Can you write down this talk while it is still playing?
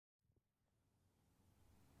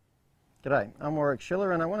G'day, I'm Warwick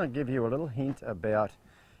Schiller, and I want to give you a little hint about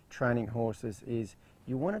training horses. Is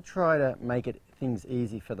you want to try to make things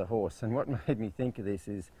easy for the horse. And what made me think of this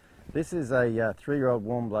is a 3-year-old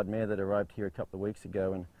warm blood mare that arrived here a couple of weeks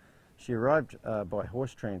ago, and she arrived by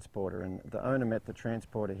horse transporter, and the owner met the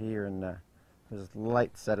transporter here, and it was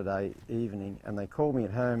late Saturday evening, and they called me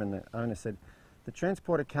at home, and the owner said the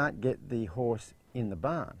transporter can't get the horse in the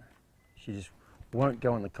barn. She just won't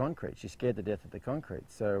go on the concrete. She's scared to death of the concrete.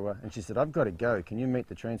 So, and she said, I've got to go. Can you meet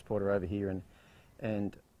the transporter over here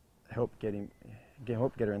and help get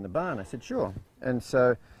her in the barn? I said, sure. And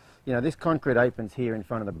so, you know, this concrete apron's here in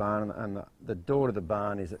front of the barn, and the door to the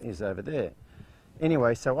barn is over there.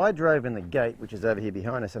 Anyway, so I drove in the gate, which is over here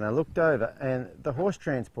behind us, and I looked over, and the horse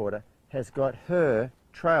transporter has got her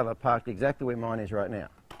trailer parked exactly where mine is right now,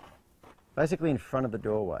 basically in front of the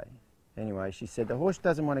doorway. Anyway, she said the horse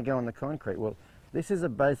doesn't want to go on the concrete. Well, this is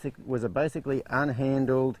was a basically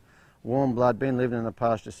unhandled warm blood, been living in a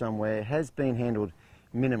pasture somewhere, has been handled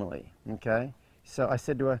minimally, okay? So I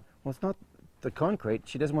said to her, well, it's not the concrete.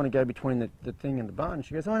 She doesn't want to go between the thing and the barn.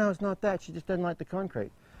 She goes, oh no, it's not that. She just doesn't like the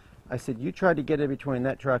concrete. I said, you tried to get her between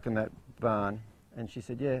that truck and that barn? And she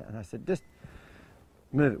said, yeah. And I said, just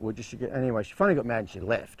move it, would you? Anyway, she finally got mad and she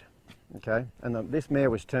left, okay? And this mare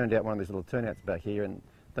was turned out one of these little turnouts back here, and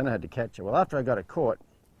then I had to catch her. Well, after I got her caught,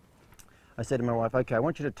 I said to my wife, okay, I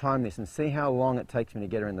want you to time this and see how long it takes me to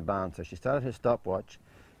get her in the barn. So she started her stopwatch,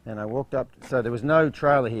 and I walked up, so there was no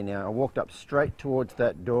trailer here now. I walked up straight towards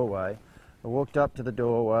that doorway. I walked up to the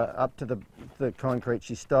doorway, up to the concrete.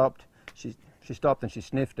 She stopped. She stopped and she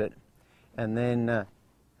sniffed it. And then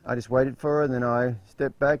I just waited for her, and then I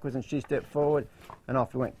stepped backwards and she stepped forward, and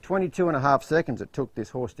off we went. 22.5 seconds it took this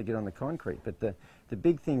horse to get on the concrete. But the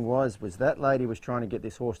big thing was that lady was trying to get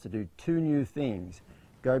this horse to do two new things: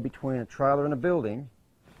 go between a trailer and a building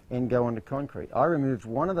and go onto concrete. I removed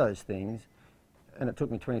one of those things, and it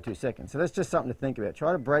took me 22 seconds. So that's just something to think about.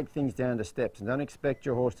 Try to break things down to steps, and don't expect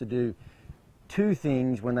your horse to do two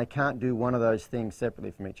things when they can't do one of those things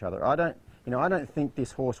separately from each other. I don't think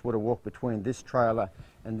this horse would have walked between this trailer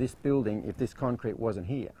and this building if this concrete wasn't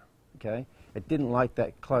here, okay? It didn't like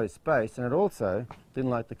that closed space, and it also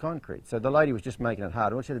didn't like the concrete. So the lady was just making it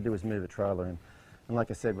hard. All she had to do was move a trailer in. And like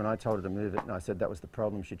I said, when I told her to move it, and I said that was the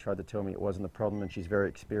problem, she tried to tell me it wasn't the problem, and she's very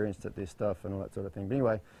experienced at this stuff and all that sort of thing. But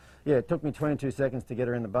anyway, yeah, it took me 22 seconds to get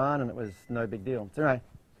her in the barn, and it was no big deal. So anyway,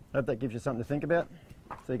 I hope that gives you something to think about.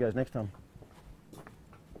 See you guys next time.